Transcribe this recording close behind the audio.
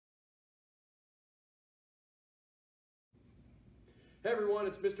Hey everyone,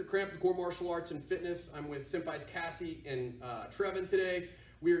 it's Mr. Cramp with Core Martial Arts and Fitness. I'm with Senpais Cassie and Trevin today.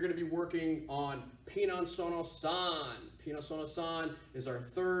 We are going to be working on Pinan Sono San. Pinan Sono San is our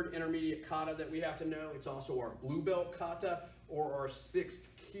third intermediate kata that we have to know. It's also our blue belt kata or our 6th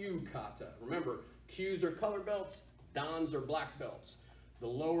Q kata. Remember, Qs are color belts, Dans are black belts. The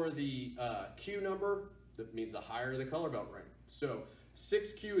lower the Q number, that means the higher the color belt rank. So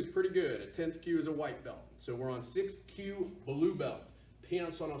 6th Q is pretty good. A 10th Q is a white belt. So we're on 6th Q blue belt,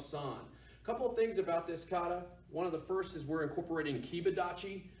 Pinan Sono San. A couple of things about this kata. One of the first is we're incorporating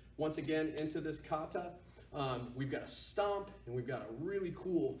kibadachi once again into this kata. We've got a stomp and we've got a really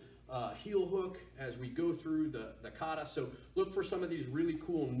cool heel hook as we go through the kata. So look for some of these really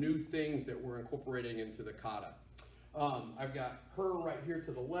cool new things that we're incorporating into the kata. I've got her right here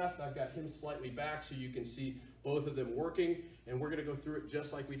to the left. I've got him slightly back so you can see both of them working. And we're going to go through it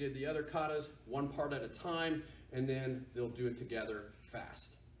just like we did the other katas, one part at a time, and then they'll do it together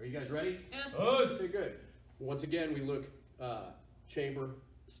fast. Are you guys ready? Yes. Okay, good. Once again, we look chamber,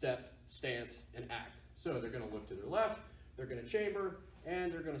 step, stance, and act. So they're going to look to their left, they're going to chamber,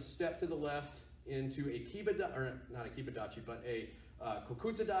 and they're going to step to the left into a kibadachi, or not a kibadachi, but a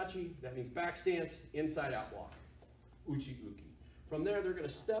kokutsadachi. That means back stance, inside out block, uchi uki. From there, they're going to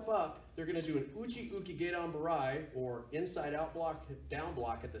step up. They're going to do an uchi uki gedan barai, or inside out block, down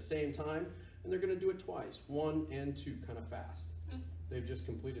block at the same time, and they're going to do it twice, 1 and 2, kind of fast. They've just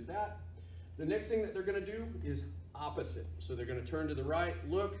completed that. The next thing that they're going to do is opposite. So they're going to turn to the right,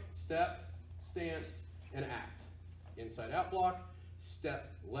 look, step, stance, and act. Inside out block,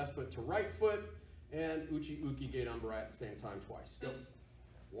 step left foot to right foot, and uchi uki gedan barai at the same time twice. Go.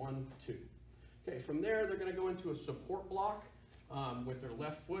 1, 2. Okay, from there they're going to go into a support block with their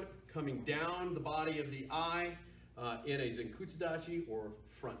left foot coming down the body of the eye in a zenkutsudachi or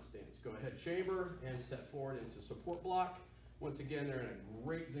front stance. Go ahead, chamber, and step forward into support block. Once again, they're in a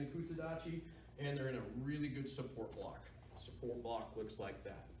great zenkutsudachi, and they're in a really good support block. Support block looks like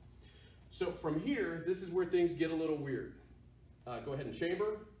that. So from here, this is where things get a little weird. Go ahead and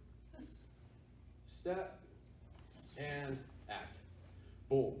chamber, step, and act.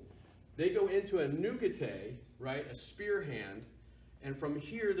 Boom. They go into a nukete, right, a spear hand, and from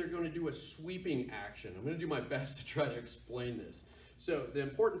here they're going to do a sweeping action. I'm going to do my best to try to explain this. So the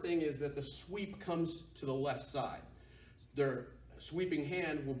important thing is that the sweep comes to the left side. Their sweeping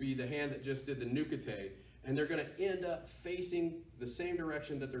hand will be the hand that just did the nukete, and they're going to end up facing the same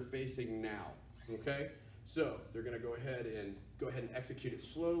direction that they're facing now, okay? So they're going to go ahead and execute it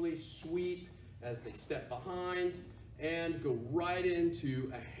slowly, sweep as they step behind, and go right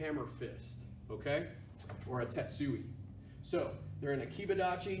into a hammer fist, okay? Or a tetsui. So they're in a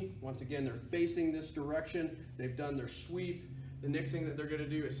kibadachi. Once again, they're facing this direction. They've done their sweep. The next thing that they're going to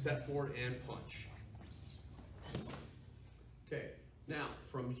do is step forward and punch. Okay, now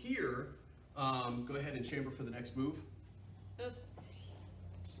from here, go ahead and chamber for the next move. Yes.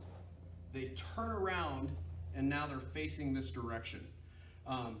 They turn around and now they're facing this direction.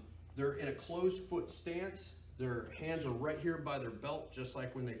 They're in a closed foot stance. Their hands are right here by their belt, just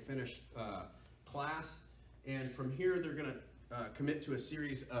like when they finished class. And from here, they're gonna commit to a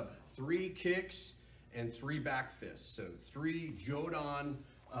series of 3 kicks and 3 back fists. So 3 Jodan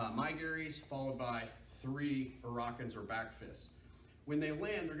Maigaris followed by 3 Arakans or back fists. When they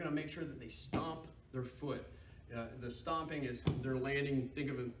land, they're going to make sure that they stomp their foot. The stomping is they're landing,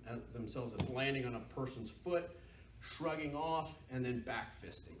 think of themselves as landing on a person's foot, shrugging off, and then back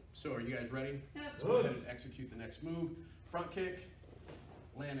fisting. So are you guys ready? Yes. So go ahead and execute the next move. Front kick,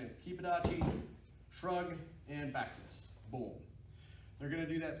 land in kibadachi, shrug, and back fist. Boom. They're going to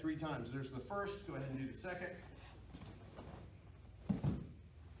do that 3 times. There's the first. Go ahead and do the second.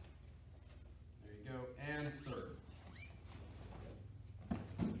 There you go. And third.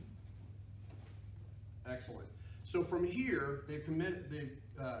 Excellent. So from here, they've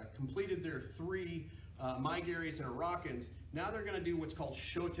completed their 3 Maigaris and Arakans. Now they're going to do what's called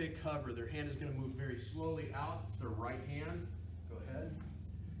shote cover. Their hand is going to move very slowly out. It's their right hand. Go ahead.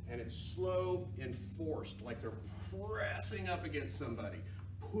 And it's slow and forced, like they're pressing up against somebody,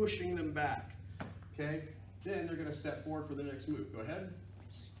 pushing them back. Okay? Then they're going to step forward for the next move. Go ahead.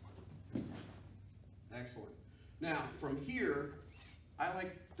 Excellent. Now, from here, I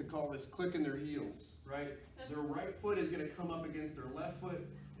like to call this clicking their heels, right? Their right foot is going to come up against their left foot,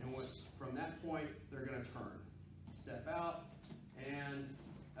 and from that point, they're going to turn. Step out, and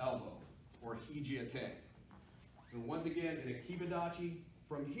elbow, or hijiate. And once again, in a kibadachi,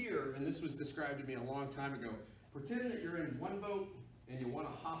 from here, and this was described to me a long time ago, pretend that you're in one boat, and you want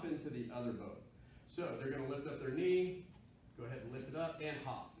to hop into the other boat. So they're going to lift up their knee, go ahead and lift it up, and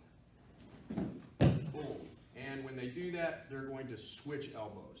hop. Boom. And and when they do that, they're going to switch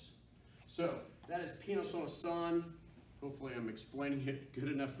elbows. So that is Pinan Sono San. Hopefully I'm explaining it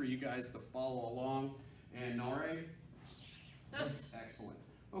good enough for you guys to follow along. And Nare? Yes. Excellent.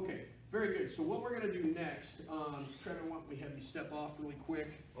 Okay, very good. So what we're going to do next, Trevor, why don't we have you step off really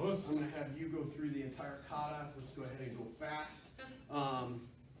quick? Yes. I'm going to have you go through the entire kata. Let's go ahead and go fast.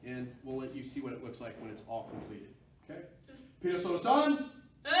 And we'll let you see what it looks like when it's all completed. Okay? Pinan Sono San.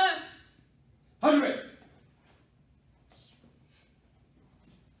 Yes. 100.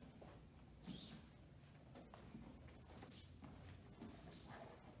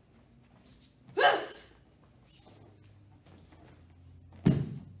 Yes.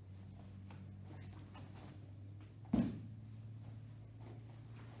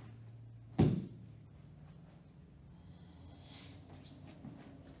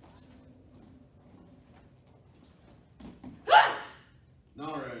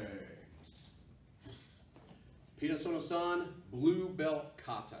 Nare. Pinan Sono San, blue belt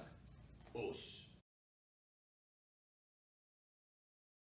kata. Os.